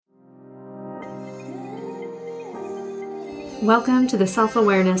Welcome to the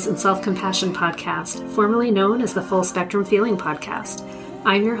Self-Awareness and Self-Compassion Podcast, formerly known as the Full Spectrum Feeling Podcast.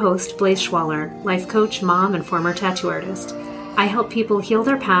 I'm your host, Blaise Schwaller, life coach, mom, and former tattoo artist. I help people heal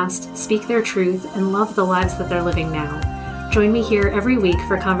their past, speak their truth, and love the lives that they're living now. Join me here every week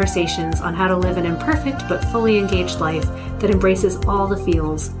for conversations on how to live an imperfect but fully engaged life that embraces all the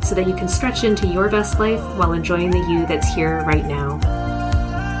feels so that you can stretch into your best life while enjoying the you that's here right now.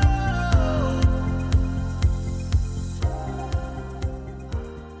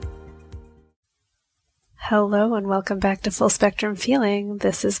 Hello and welcome back to Full Spectrum Feeling.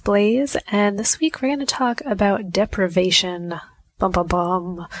 This is Blaise, and this week we're going to talk about deprivation. Bum bum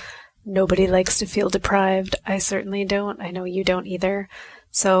bum. Nobody likes to feel deprived. I certainly don't. I know you don't either.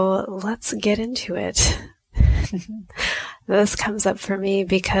 So let's get into it. This comes up for me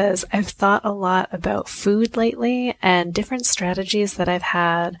because I've thought a lot about food lately and different strategies that I've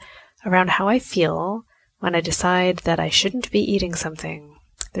had around how I feel when I decide that I shouldn't be eating something.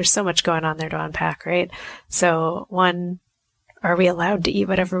 There's so much going on there to unpack, right? So one, are we allowed to eat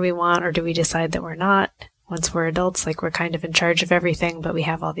whatever we want, or do we decide that we're not? Once we're adults, like we're kind of in charge of everything, but we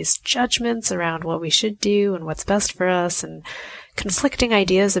have all these judgments around what we should do and what's best for us and conflicting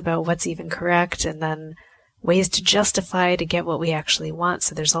ideas about what's even correct, and then ways to justify to get what we actually want.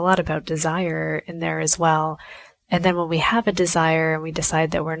 So there's a lot about desire in there as well. And then when we have a desire and we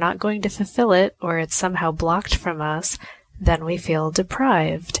decide that we're not going to fulfill it, or it's somehow blocked from us, then we feel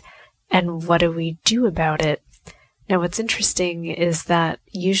deprived. And what do we do about it? Now, what's interesting is that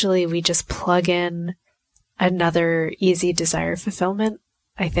usually we just plug in another easy desire fulfillment,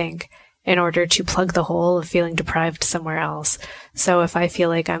 I think, in order to plug the hole of feeling deprived somewhere else. So if I feel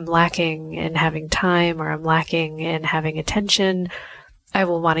like I'm lacking in having time, or I'm lacking in having attention, I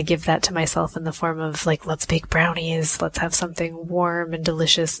will want to give that to myself in the form of like, let's bake brownies, let's have something warm and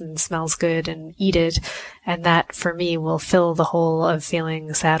delicious and smells good and eat it. And that for me will fill the hole of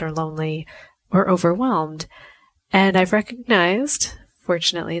feeling sad or lonely or overwhelmed. And I've recognized,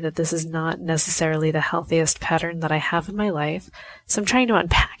 fortunately, that this is not necessarily the healthiest pattern that I have in my life. So I'm trying to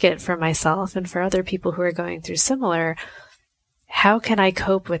unpack it for myself and for other people who are going through similar. How can I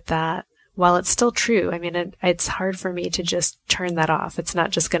cope with that? While it's still true, I mean, it's hard for me to just turn that off. It's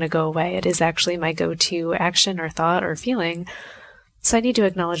not just going to go away. It is actually my go-to action or thought or feeling. So I need to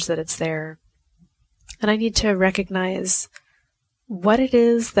acknowledge that it's there. And I need to recognize what it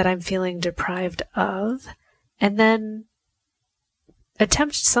is that I'm feeling deprived of, and then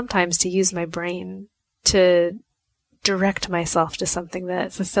attempt sometimes to use my brain to direct myself to something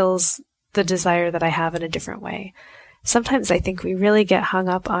that fulfills the desire that I have in a different way. Sometimes I think we really get hung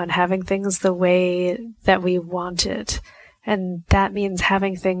up on having things the way that we want it. And that means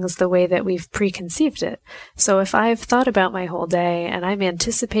having things the way that we've preconceived it. So if I've thought about my whole day and I'm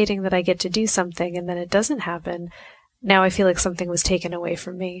anticipating that I get to do something and then it doesn't happen, now I feel like something was taken away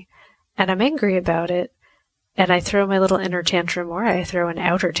from me. And I'm angry about it. And I throw my little inner tantrum, or I throw an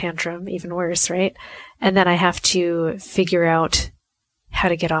outer tantrum, even worse, right? And then I have to figure out how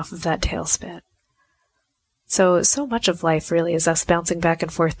to get off of that tailspin. So much of life really is us bouncing back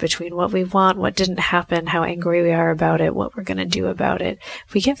and forth between what we want, what didn't happen, how angry we are about it, what we're going to do about it.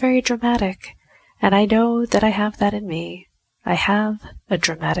 We get very dramatic. And I know that I have that in me. I have a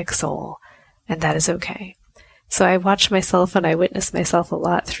dramatic soul, and that is okay. So I watch myself and I witness myself a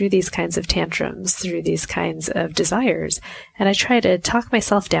lot through these kinds of tantrums, through these kinds of desires. And I try to talk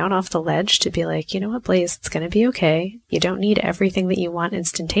myself down off the ledge to be like, you know what, Blaise, it's going to be okay. You don't need everything that you want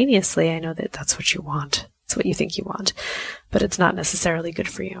instantaneously. I know that that's what you want. It's what you think you want, but it's not necessarily good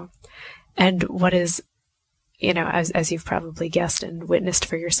for you. And what is, you know, as you've probably guessed and witnessed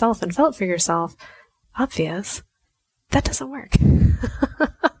for yourself and felt for yourself, obvious, that doesn't work.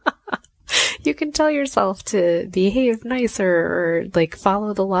 You can tell yourself to behave nicer, or like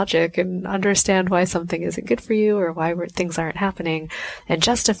follow the logic and understand why something isn't good for you or why things aren't happening and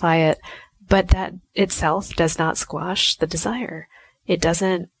justify it. But that itself does not squash the desire. It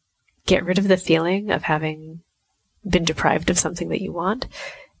doesn't get rid of the feeling of having been deprived of something that you want.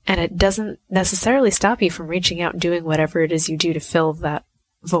 And it doesn't necessarily stop you from reaching out and doing whatever it is you do to fill that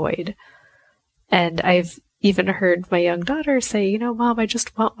void. And I've even heard my young daughter say, you know, Mom, I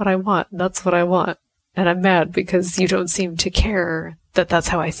just want what I want. That's what I want. And I'm mad because you don't seem to care that that's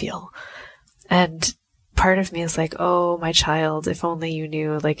how I feel. And part of me is like, oh, my child, if only you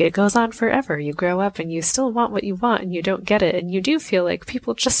knew. Like, it goes on forever. You grow up and you still want what you want and you don't get it. And you do feel like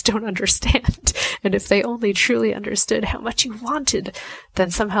people just don't understand. And if they only truly understood how much you wanted, then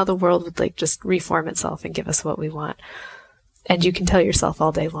somehow the world would like just reform itself and give us what we want. And you can tell yourself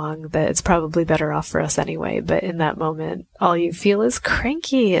all day long that it's probably better off for us anyway, but in that moment, all you feel is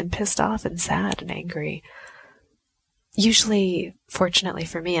cranky and pissed off and sad and angry. usually, fortunately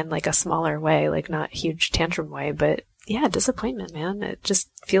for me, in like a smaller way, like not huge tantrum way, but yeah, disappointment, man. It just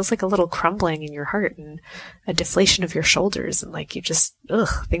feels like a little crumbling in your heart and a deflation of your shoulders. And like you just,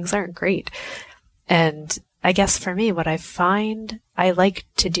 things aren't great. And I guess for me, what I find I like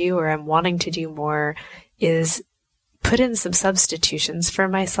to do, or I'm wanting to do more, is put in some substitutions for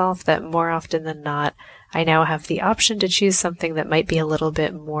myself that more often than not, I now have the option to choose something that might be a little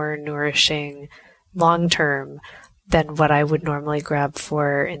bit more nourishing long term than what I would normally grab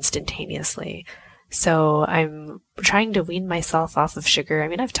for instantaneously. So I'm trying to wean myself off of sugar. I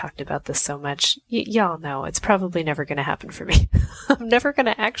mean, I've talked about this so much. Y'all know it's probably never going to happen for me. I'm never going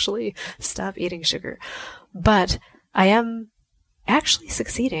to actually stop eating sugar. But I am actually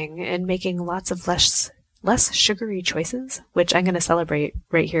succeeding in making lots of less sugary choices, which I'm going to celebrate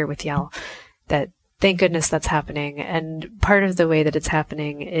right here with y'all. That thank goodness that's happening. And part of the way that it's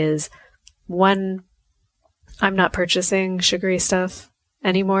happening is, one, I'm not purchasing sugary stuff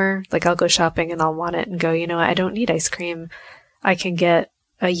anymore. Like I'll go shopping and I'll want it and go, you know what, I don't need ice cream. I can get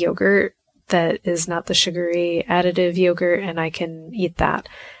a yogurt that is not the sugary additive yogurt and I can eat that.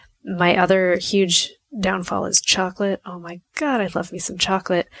 My other huge downfall is chocolate. Oh my God, I love me some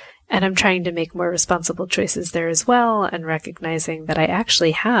chocolate. And I'm trying to make more responsible choices there as well, and recognizing that I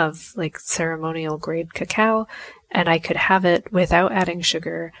actually have like ceremonial grade cacao and I could have it without adding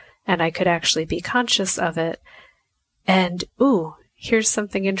sugar and I could actually be conscious of it. And here's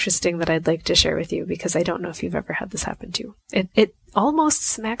something interesting that I'd like to share with you, because I don't know if you've ever had this happen to you. It almost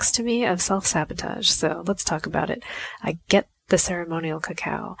smacks to me of self-sabotage, so let's talk about it. I get the ceremonial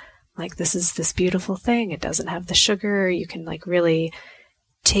cacao. Like, this is this beautiful thing. It doesn't have the sugar. You can like really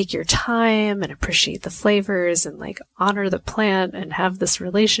take your time and appreciate the flavors and like honor the plant and have this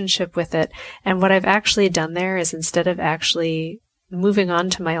relationship with it. And what I've actually done there is, instead of actually moving on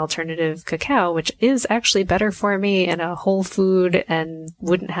to my alternative cacao, which is actually better for me and a whole food and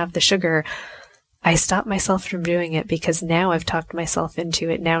wouldn't have the sugar, I stopped myself from doing it because now I've talked myself into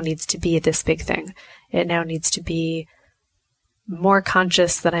it now needs to be this big thing. It now needs to be more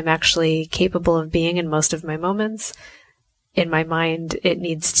conscious than I'm actually capable of being in most of my moments. In my mind, it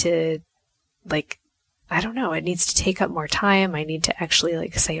needs to, like, I don't know, it needs to take up more time. I need to actually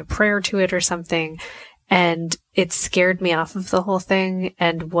like say a prayer to it or something. And it scared me off of the whole thing.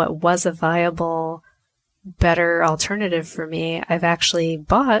 And what was a viable, better alternative for me, I've actually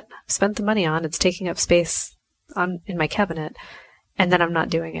spent the money on. It's taking up space in my cabinet. And then I'm not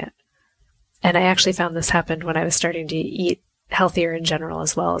doing it. And I actually found this happened when I was starting to eat healthier in general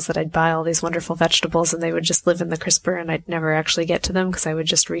as well, is that I'd buy all these wonderful vegetables and they would just live in the crisper and I'd never actually get to them because I would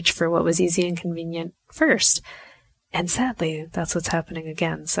just reach for what was easy and convenient first. And sadly, that's what's happening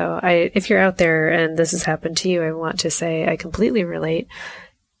again. So if you're out there and this has happened to you, I want to say I completely relate.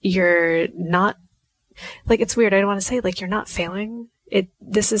 You're not, like, it's weird. I don't want to say like you're not failing.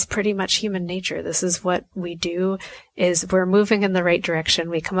 This is pretty much human nature. This is what we do, is we're moving in the right direction.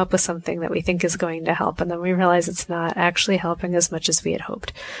 We come up with something that we think is going to help, and then we realize it's not actually helping as much as we had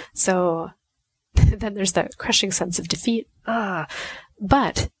hoped. So then there's that crushing sense of defeat.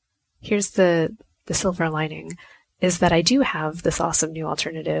 But here's the silver lining, is that I do have this awesome new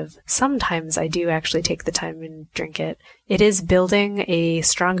alternative. Sometimes I do actually take the time and drink it. It is building a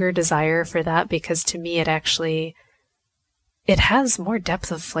stronger desire for that, because to me it has more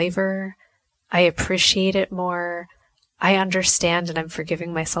depth of flavor. I appreciate it more. I understand, and I'm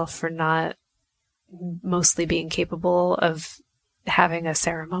forgiving myself for not mostly being capable of having a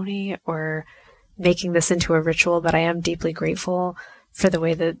ceremony or making this into a ritual, but I am deeply grateful for the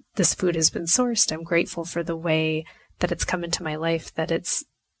way that this food has been sourced. I'm grateful for the way that it's come into my life, that it's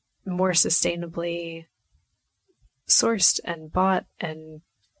more sustainably sourced and bought and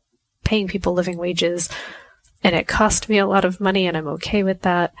paying people living wages. And it cost me a lot of money, and I'm okay with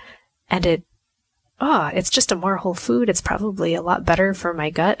that. And it's just a more whole food. It's probably a lot better for my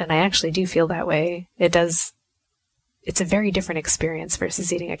gut, and I actually do feel that way. It's a very different experience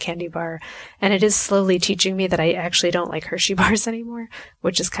versus eating a candy bar. And it is slowly teaching me that I actually don't like Hershey bars anymore,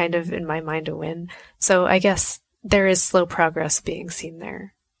 which is kind of, in my mind, a win. So I guess there is slow progress being seen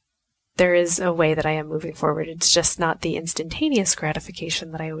there. There is a way that I am moving forward. It's just not the instantaneous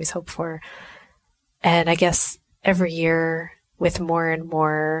gratification that I always hope for. And I guess every year, with more and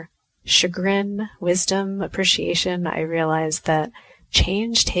more chagrin, wisdom, appreciation, I realize that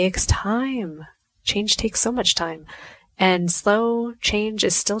change takes time. Change takes so much time. And slow change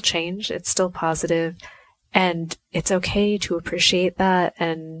is still change. It's still positive. And it's okay to appreciate that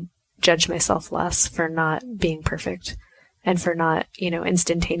and judge myself less for not being perfect and for not,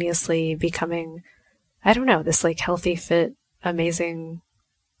 instantaneously becoming, I don't know, this like healthy, fit, amazing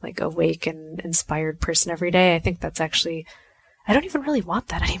like awake and inspired person every day. I think that's actually, I don't even really want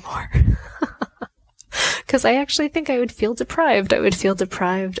that anymore. Because I actually think I would feel deprived. I would feel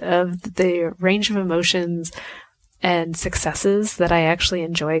deprived of the range of emotions and successes that I actually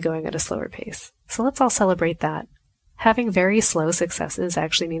enjoy going at a slower pace. So let's all celebrate that. Having very slow successes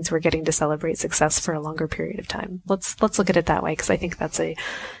actually means we're getting to celebrate success for a longer period of time. Let's look at it that way, because I think that's a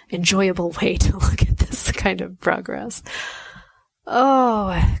enjoyable way to look at this kind of progress.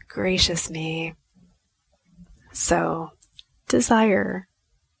 Oh, gracious me. So, desire,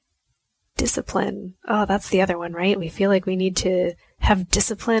 discipline. Oh, that's the other one, right? We feel like we need to have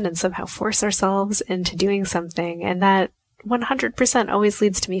discipline and somehow force ourselves into doing something, and that 100% always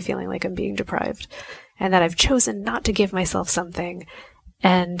leads to me feeling like I'm being deprived, and that I've chosen not to give myself something,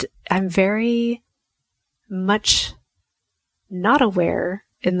 and I'm very much not aware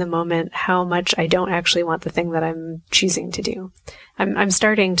in the moment how much I don't actually want the thing that I'm choosing to do. I'm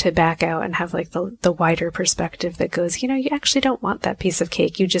starting to back out and have like the wider perspective that goes, you actually don't want that piece of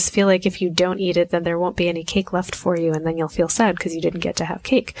cake. You just feel like if you don't eat it, then there won't be any cake left for you, and then you'll feel sad because you didn't get to have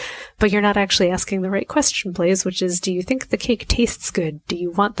cake. But you're not actually asking the right question, Blaze, which is, do you think the cake tastes good? Do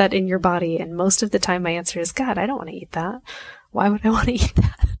you want that in your body? And most of the time my answer is, God, I don't want to eat that. Why would I want to eat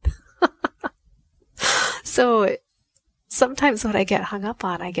that? So sometimes what I get hung up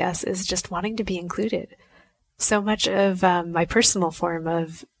on, I guess, is just wanting to be included. So much of my personal form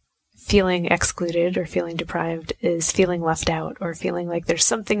of feeling excluded or feeling deprived is feeling left out, or feeling like there's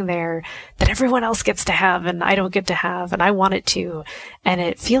something there that everyone else gets to have and I don't get to have, and I want it to. And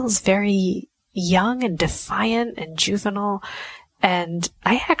it feels very young and defiant and juvenile. And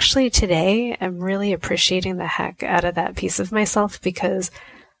I actually today am really appreciating the heck out of that piece of myself, because,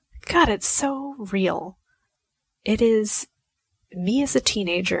 God, it's so real. It is me as a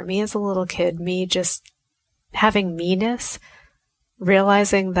teenager, me as a little kid, me just having meanness,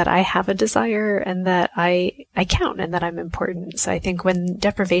 realizing that I have a desire and that I count and that I'm important. So I think when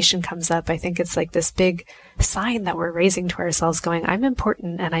deprivation comes up, I think it's like this big sign that we're raising to ourselves going, I'm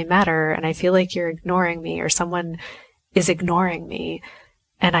important and I matter, and I feel like you're ignoring me, or someone is ignoring me,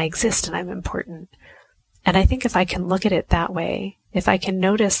 and I exist and I'm important. And I think if I can look at it that way, if I can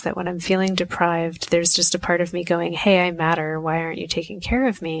notice that when I'm feeling deprived, there's just a part of me going, hey, I matter, why aren't you taking care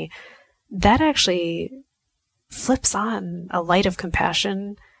of me? That actually flips on a light of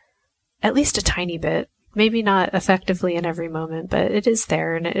compassion, at least a tiny bit. Maybe not effectively in every moment, but it is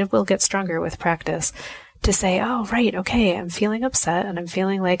there, and it will get stronger with practice, to say, oh, right, okay, I'm feeling upset, and I'm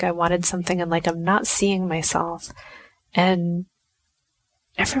feeling like I wanted something, and like I'm not seeing myself. And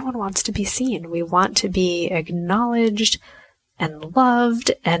everyone wants to be seen. We want to be acknowledged and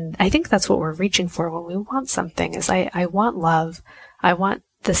loved, and I think that's what we're reaching for when we want something, is I want love, I want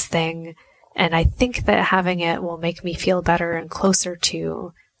this thing, and I think that having it will make me feel better and closer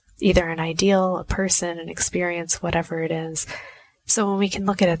to either an ideal, a person, an experience, whatever it is. So when we can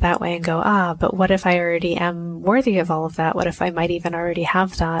look at it that way and go, but what if I already am worthy of all of that? What if I might even already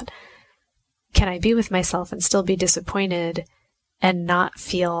have that? Can I be with myself and still be disappointed and not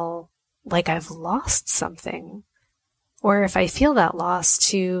feel like I've lost something? Or if I feel that loss,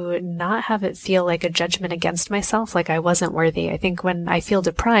 to not have it feel like a judgment against myself, like I wasn't worthy. I think when I feel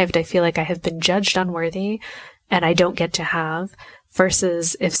deprived, I feel like I have been judged unworthy and I don't get to have,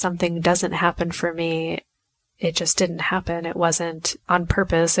 versus if something doesn't happen for me, it just didn't happen. It wasn't on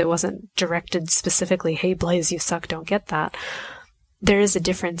purpose. It wasn't directed specifically, hey, Blaze, you suck, don't get that. There is a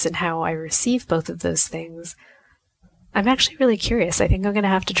difference in how I receive both of those things. I'm actually really curious. I think I'm going to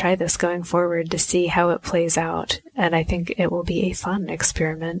have to try this going forward to see how it plays out. And I think it will be a fun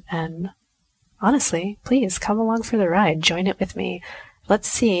experiment. And honestly, please come along for the ride. Join it with me. Let's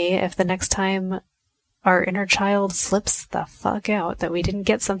see if the next time our inner child flips the fuck out that we didn't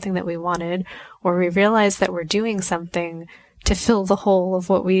get something that we wanted, or we realize that we're doing something to fill the hole of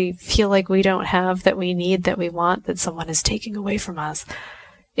what we feel like we don't have, that we need, that we want, that someone is taking away from us.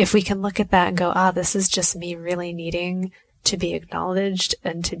 If we can look at that and go, this is just me really needing to be acknowledged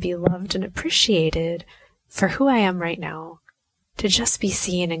and to be loved and appreciated for who I am right now, to just be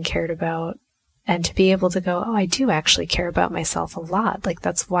seen and cared about, and to be able to go, I do actually care about myself a lot. Like,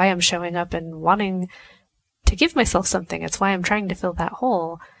 that's why I'm showing up and wanting to give myself something. It's why I'm trying to fill that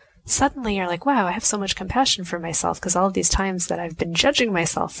hole. Suddenly you're like, wow, I have so much compassion for myself, because all of these times that I've been judging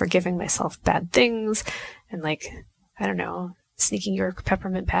myself for giving myself bad things and, like, I don't know, sneaking York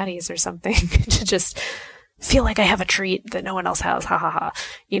peppermint patties or something to just feel like I have a treat that no one else has, ha ha ha.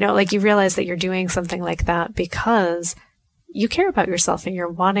 Like, you realize that you're doing something like that because you care about yourself and you're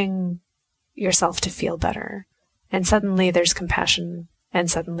wanting yourself to feel better. And suddenly there's compassion, and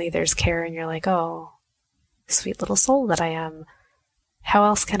suddenly there's care, and you're like, oh, sweet little soul that I am. how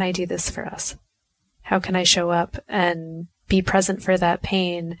else can I do this for us? How can I show up and be present for that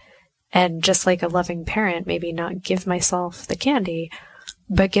pain? And just like a loving parent, maybe not give myself the candy,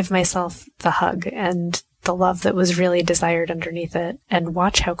 but give myself the hug and the love that was really desired underneath it, and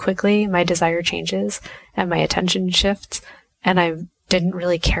watch how quickly my desire changes and my attention shifts, and I didn't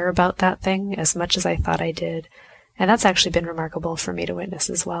really care about that thing as much as I thought I did. And that's actually been remarkable for me to witness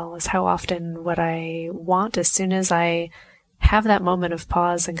as well, is how often what I want, as soon as I have that moment of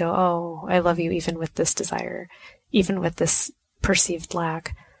pause and go, oh, I love you even with this desire, even with this perceived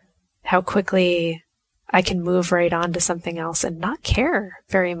lack, how quickly I can move right on to something else and not care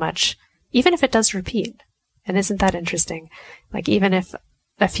very much, even if it does repeat. And isn't that interesting? Like, even if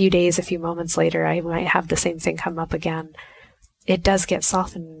a few days, a few moments later, I might have the same thing come up again, it does get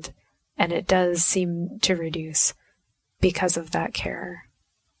softened and it does seem to reduce because of that care.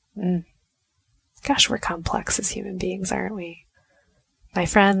 Gosh, we're complex as human beings, aren't we? My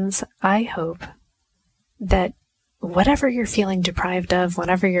friends, I hope that whatever you're feeling deprived of,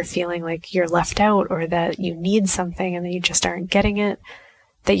 whenever you're feeling like you're left out or that you need something and that you just aren't getting it,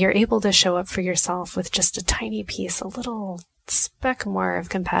 that you're able to show up for yourself with just a tiny piece, a little speck more of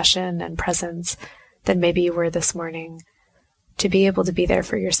compassion and presence than maybe you were this morning. To be able to be there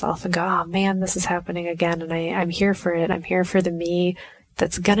for yourself and go, oh man, this is happening again, and I'm here for it. I'm here for the me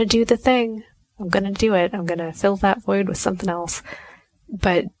that's gonna do the thing. I'm gonna do it. I'm gonna fill that void with something else.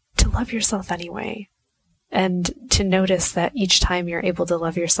 But to love yourself anyway. And to notice that each time you're able to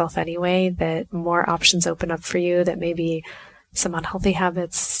love yourself anyway, that more options open up for you, that maybe some unhealthy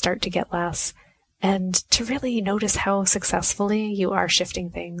habits start to get less, and to really notice how successfully you are shifting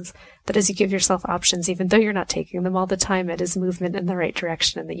things, that as you give yourself options, even though you're not taking them all the time, it is movement in the right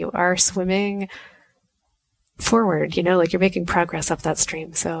direction and that you are swimming forward, like you're making progress up that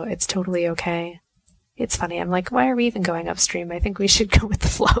stream. So it's totally okay. It's funny. I'm like, why are we even going upstream? I think we should go with the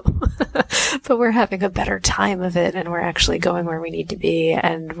flow, but we're having a better time of it and we're actually going where we need to be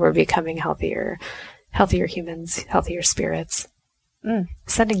and we're becoming healthier humans, healthier spirits.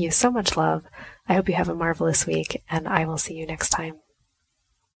 Sending you so much love. I hope you have a marvelous week, and I will see you next time.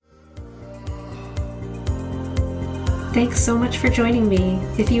 Thanks so much for joining me.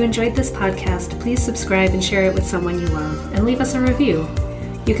 If you enjoyed this podcast, please subscribe and share it with someone you love, and leave us a review.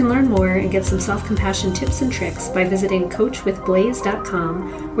 You can learn more and get some self-compassion tips and tricks by visiting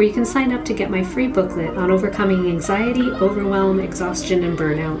coachwithblaze.com, where you can sign up to get my free booklet on overcoming anxiety, overwhelm, exhaustion, and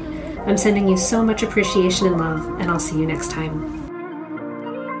burnout. I'm sending you so much appreciation and love, and I'll see you next time.